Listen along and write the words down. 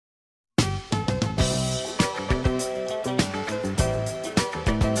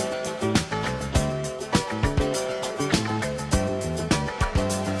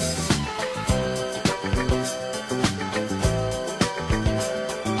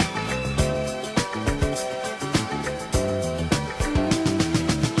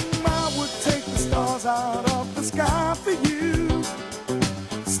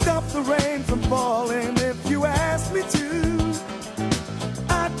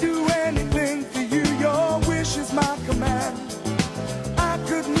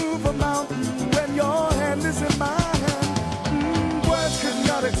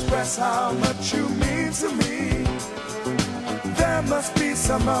express how much you mean to me. There must be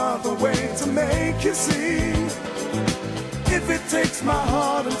some other way to make you see. If it takes my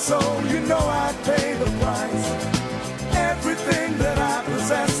heart and soul, you know I'd pay the price. Everything that I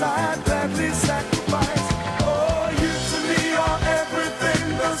possess, I'd gladly sacrifice. Oh, you to me are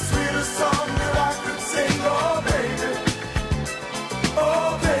everything, the sweetest song that I could sing. Oh, baby,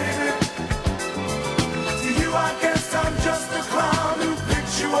 oh, baby. To you I guess I'm just a clown who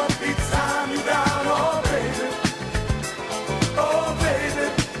picks you up each time you're down. Oh, baby, oh, baby.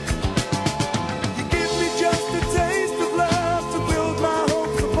 You give me just a taste of love to build my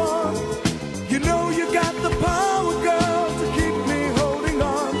hopes upon. You know you got the power, girl, to keep me holding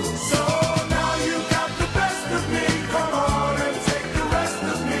on. So now you got the best of me. Come on and take the rest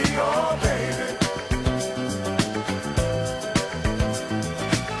of me. Oh, baby.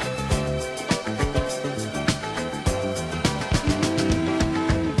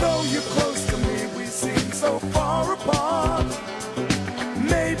 Though you're close to me, we seem so far apart.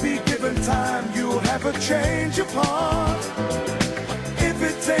 Maybe given time, you'll have a change of heart. If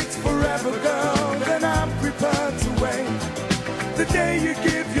it takes forever, girl, then I'm prepared to wait. The day you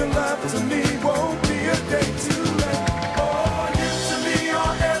give your love to me won't be a day too late. Oh, you to me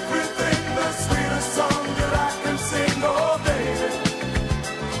are everything, the sweetest song that I can sing. Oh, baby,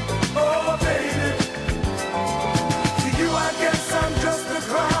 oh, baby. To you I guess I'm just a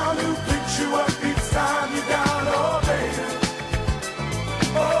clown who picks you up each time you're down. Oh, baby,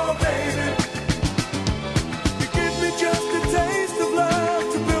 oh, baby. You give me just a taste of love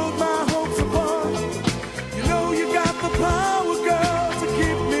to build my hopes upon. You know you got the power, girl, to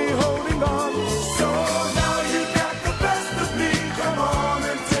keep me holding on. So now you got the best of me. Come on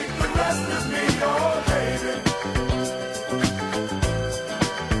and take the rest of me. Oh, baby.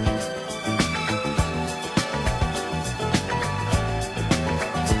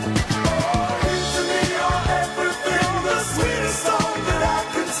 Oh, you to me are everything, the sweetest song that I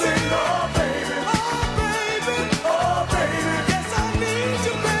can sing. Oh, baby. Oh, baby. Oh, baby. Yes, I need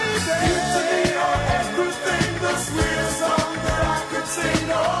you, baby. You to me are everything, the sweetest song that I could sing.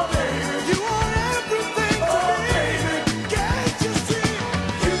 Oh, baby. You are everything to me. Can't you see?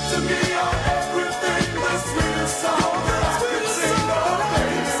 You to me are everything, the sweetest song that I could sing. Oh,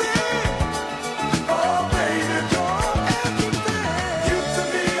 baby. Oh, baby. You to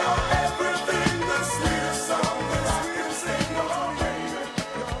me are everything, the sweetest song that I could sing. Oh, baby.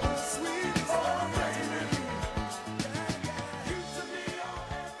 You're the sweetest, oh, baby. You to me are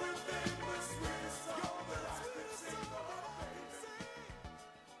everything, the sweetest song that I could sing. Oh,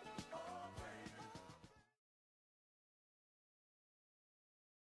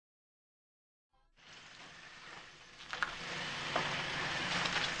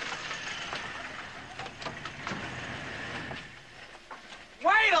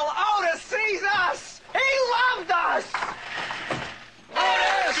 Wait till Otis sees us! He loved us!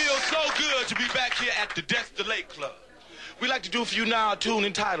 It feels so good to be back here at the Destilate Club. We'd like to do for you now a tune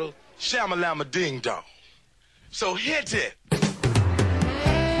entitled Shamalama Ding Dong. So hit it.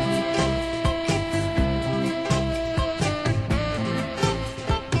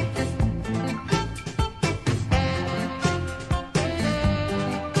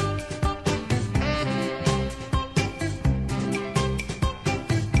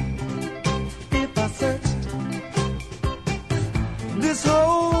 If I searched this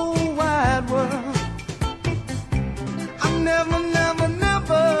whole wide world, I never, never,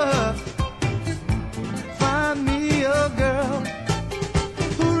 never find me a girl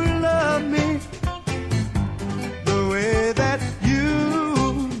who loved me the way that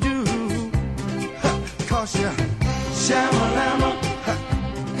you do. 'Cause you shamalama,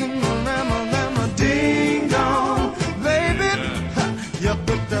 lama, ding dong, baby. You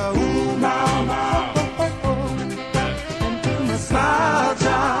put the ooh mama into my smile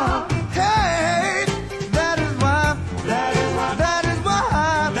jar. Hey, that is why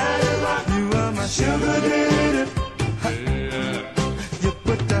you are my sugar daddy. You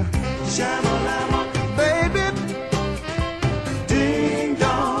put the shamalama, baby, ding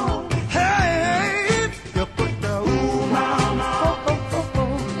dong. Hey, you put the ooh mama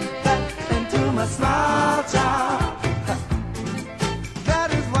back into my smile jar. That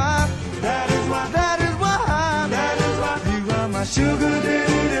is why you are my sugar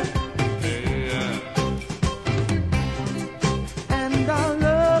daddy. And our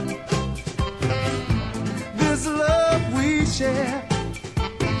love, this love we share,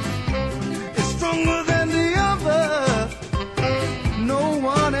 is stronger than the other. No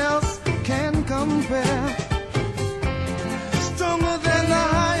one else can compare. Stronger than the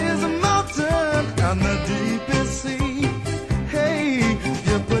highest mountain and the deepest sea. Hey,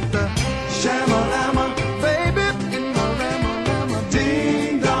 you put the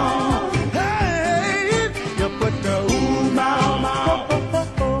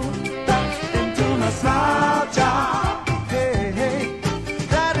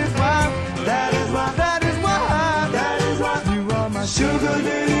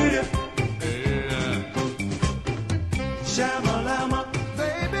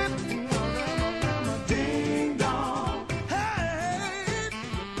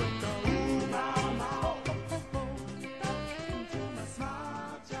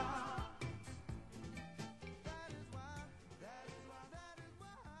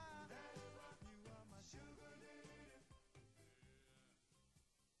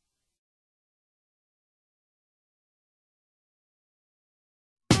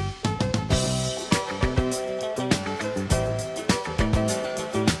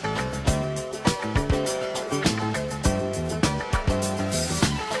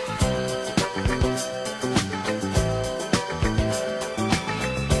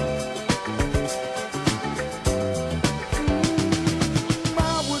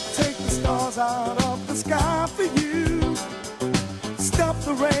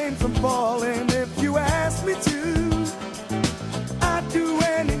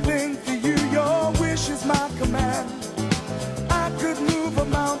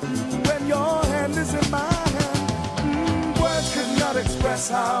express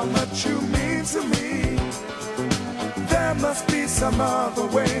how much you mean to me. There must be some other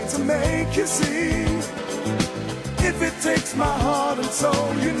way to make you see. If it takes my heart and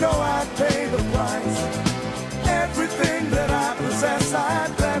soul, you know I'd pay the price. Everything that I possess,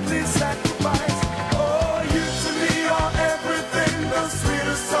 I'd gladly sacrifice. Oh, you to me are everything, the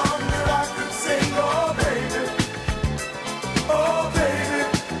sweetest song that I could sing. Oh, baby, oh, baby.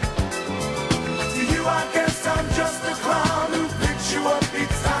 To you I guess I'm just a clown who picks you up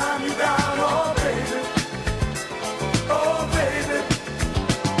each time you're down. Oh, baby, oh, baby.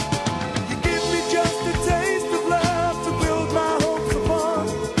 You give me just a taste of love to build my hopes upon.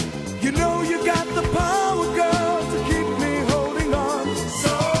 You know you got the power, girl, to keep me holding on.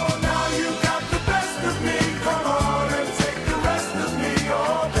 So now you got the best of me. Come on and take the rest of me,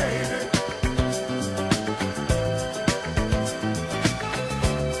 oh, baby.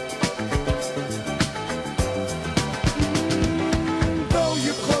 Though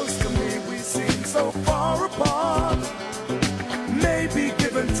you're close to me, we seem so far apart. Maybe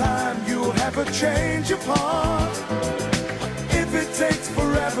given time, you'll have a change of heart.